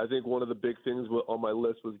I think one of the big things on my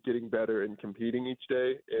list was getting better and competing each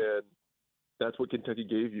day, and that's what Kentucky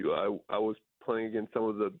gave you. I was playing against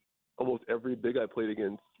almost every big I played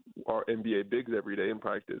against are NBA bigs every day in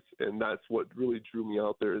practice, and that's what really drew me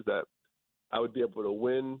out there, is that I would be able to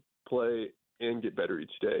win, play, and get better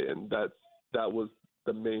each day, and that was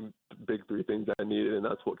the main big three things I needed, and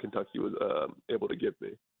that's what Kentucky was able to give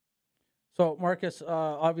me. So, Marcus,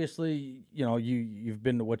 obviously, you've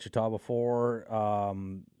been to Wichita before.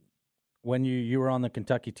 When you were on the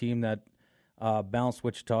Kentucky team that bounced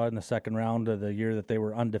Wichita in the second round of the year that they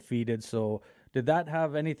were undefeated, so did that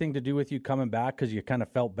have anything to do with you coming back because you kind of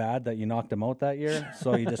felt bad that you knocked them out that year,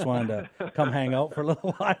 so you just wanted to come hang out for a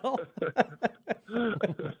little while?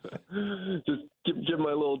 Just give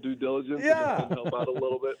my little due diligence and help out a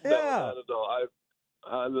little bit. Yeah. No, not at all.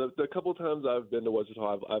 The couple times I've been to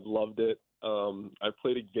Wichita, I've loved it. I've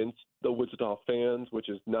played against the Wichita fans, which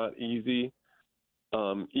is not easy.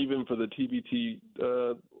 Even for the TBT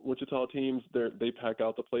Wichita teams, they pack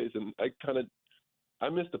out the place, and I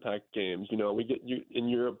miss the packed games. In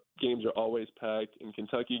Europe, games are always packed. In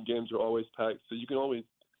Kentucky, games are always packed. So you can't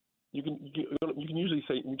usually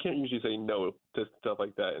say no to stuff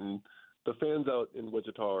like that. And the fans out in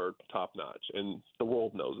Wichita are top notch, and the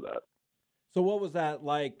world knows that. So what was that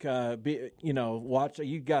like? Watch.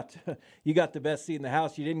 You got the best seat in the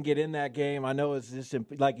house. You didn't get in that game. I know it's just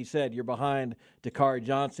like you said. You're behind Dakari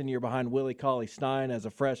Johnson. You're behind Willie Cauley-Stein as a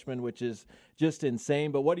freshman, which is just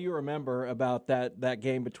insane. But what do you remember about that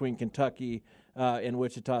game between Kentucky and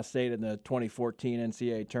Wichita State in the 2014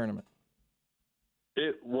 NCAA tournament?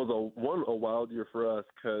 It was a wild year for us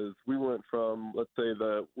because we went from, let's say,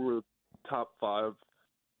 we were top 5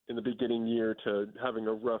 in the beginning year to having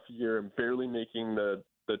a rough year and barely making the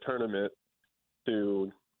tournament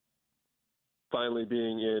to finally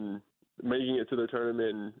making it to the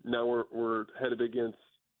tournament. And now we're headed against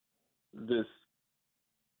this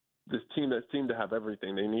team that seemed to have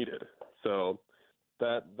everything they needed. So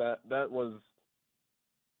that was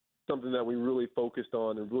something that we really focused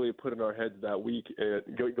on and really put in our heads that week and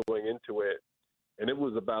going into it. And it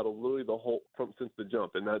was a battle really since the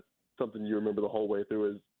jump. And that's something you remember the whole way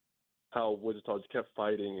through, is how Wichita just kept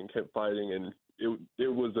fighting, and it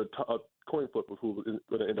was a coin flip of who was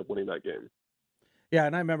going to end up winning that game. Yeah,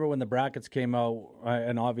 and I remember when the brackets came out,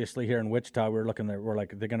 and obviously here in Wichita, we're like,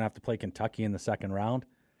 they're going to have to play Kentucky in the second round.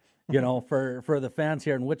 For the fans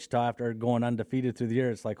here in Wichita, after going undefeated through the year,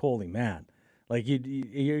 it's like, holy man. Like,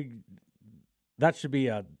 that should be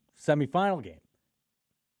a semifinal game.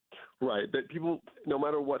 Right. That people, no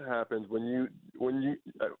matter what happens, when you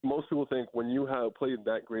most people think when you have played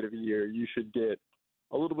that great of a year, you should get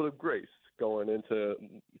a little bit of grace going into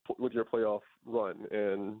with your playoff run.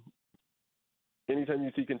 And anytime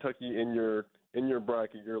you see Kentucky in your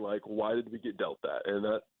bracket, you're like, why did we get dealt that? And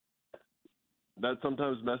that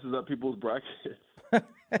sometimes messes up people's brackets.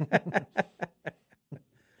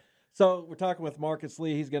 So we're talking with Marcus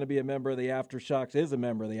Lee. He's going to be a member of the AfterShocks, is a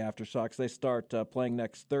member of the AfterShocks. They start playing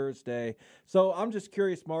next Thursday. So I'm just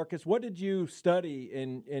curious, Marcus, what did you study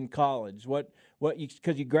in college?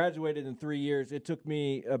 Because you graduated in 3 years. It took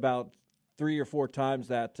me about 3 or 4 times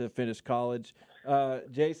that to finish college.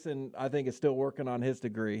 Jason, I think, is still working on his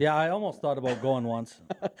degree. Yeah, I almost thought about going once.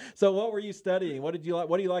 So what were you studying? What do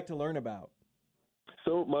you like to learn about?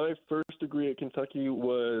 So my first degree at Kentucky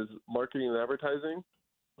was marketing and advertising.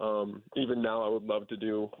 Even now, I would love to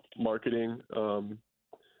do marketing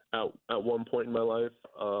at one point in my life.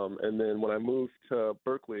 And then when I moved to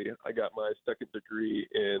Berkeley, I got my second degree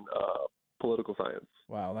in political science.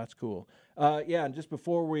 Wow, that's cool. And just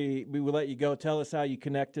before we will let you go, tell us how you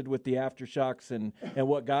connected with the AfterShocks and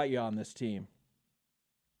what got you on this team.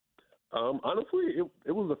 Honestly,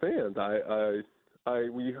 it was the fans.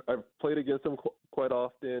 I've played against them quite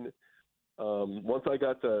often. Once I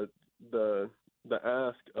got the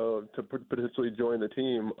ask to potentially join the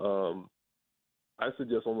team, I said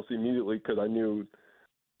yes almost immediately because I knew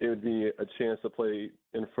it would be a chance to play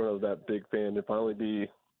in front of that big fan and finally be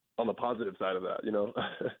on the positive side of that,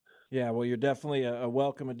 Yeah, well, you're definitely a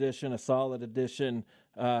welcome addition, a solid addition.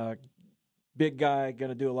 Big guy, going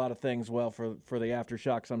to do a lot of things well for the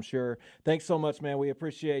AfterShocks, I'm sure. Thanks so much, man. We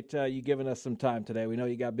appreciate you giving us some time today. We know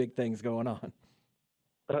you got big things going on.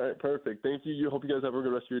 All right, perfect. Thank you. Hope you guys have a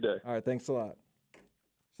good rest of your day. All right, thanks a lot.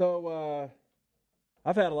 So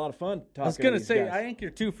I've had a lot of fun talking. I was going to to say, guys. I think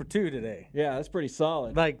you're 2 for 2 today. Yeah, that's pretty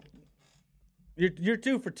solid. Like, you're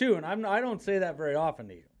 2 for 2, and I don't say that very often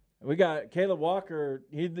to you. We got Caleb Walker.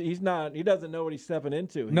 He doesn't know what he's stepping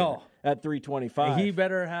into here. No, at 325. He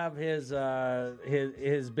better have his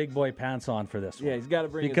big boy pants on for this one. Yeah, he's got to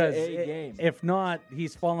bring his A game. If not,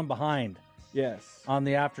 he's falling behind. Yes. On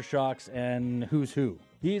the AfterShocks and who's who.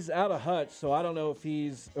 He's out of Hutch, so I don't know if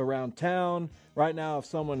he's around town right now. If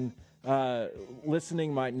someone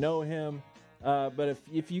listening might know him, but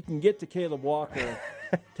if you can get to Caleb Walker,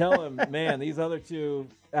 tell him, man, these other 2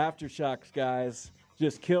 AfterShocks guys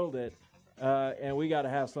just killed it, and we got to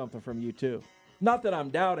have something from you too. Not that I'm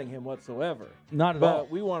doubting him whatsoever. Not at all.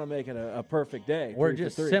 But we want to make it a perfect day. We're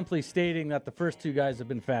just simply stating that the first 2 guys have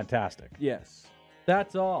been fantastic. Yes.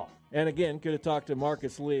 That's all. And again, could have talked to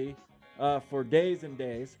Marcus Lee for days and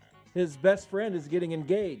days. His best friend is getting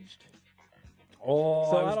engaged. Oh,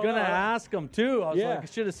 so I was going to ask him too. I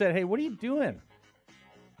should have said, hey, what are you doing?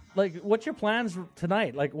 Like, what's your plans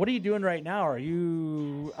tonight? Like, what are you doing right now? Are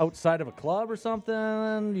you outside of a club or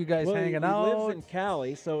something? You guys hanging out? He lives in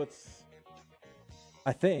Cali, so it's,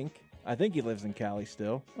 I think he lives in Cali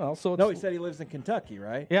still. Well, so no, he said he lives in Kentucky,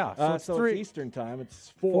 right? Yeah. So it's it's Eastern time.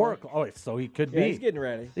 It's 4 o'clock. Oh, so he could be. He's getting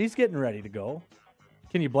ready. He's getting ready to go.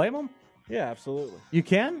 Can you blame him? Yeah, absolutely. You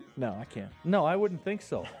can? No, I can't. No, I wouldn't think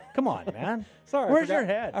so. Come on, man. Sorry. Where's your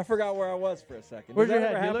head? I forgot where I was for a second. Where's your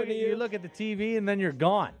head? You look at the TV and then you're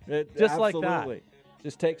gone. Just like that. Absolutely.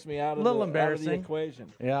 Just takes me out of the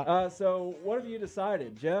equation. Yeah. So what have you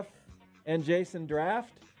decided? Jeff and Jason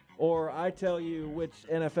draft, or I tell you which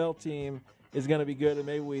NFL team is going to be good, and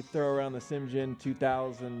maybe we throw around the Simgen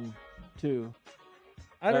 2002.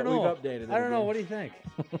 I don't know. We've updated it. I don't know. What do you think?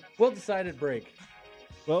 We'll decide at break.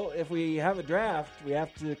 Well, if we have a draft, we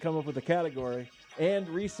have to come up with a category and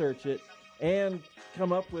research it and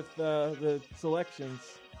come up with the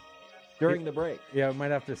selections during the break. Yeah, we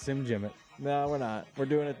might have to Simgym it. No, we're not. We're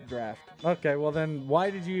doing it at the draft. Okay, well then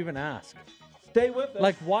why did you even ask? Stay with us.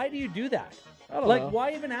 Like, why do you do that? I don't know.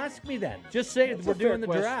 Why even ask me then? Just say we're doing the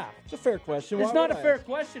draft. It's a fair question. It's not a fair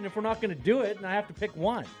question if we're not going to do it and I have to pick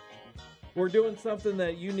one. We're doing something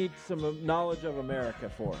that you need some knowledge of America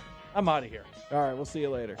for. I'm out of here. All right, we'll see you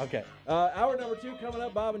later. Okay. Hour number 2 coming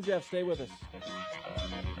up. Bob and Jeff, stay with us.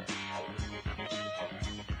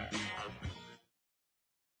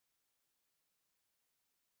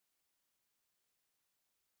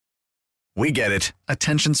 We get it.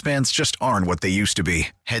 Attention spans just aren't what they used to be.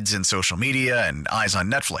 Heads in social media and eyes on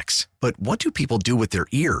Netflix. But what do people do with their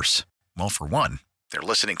ears? Well, for one, they're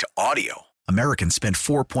listening to audio. Americans spend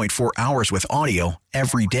 4.4 hours with audio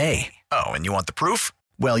every day. Oh, and you want the proof?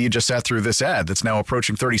 Well, you just sat through this ad that's now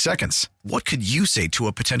approaching 30 seconds. What could you say to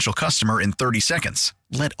a potential customer in 30 seconds?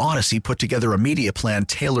 Let Odyssey put together a media plan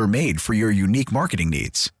tailor-made for your unique marketing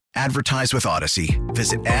needs. Advertise with Odyssey.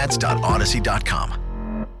 Visit ads.odyssey.com.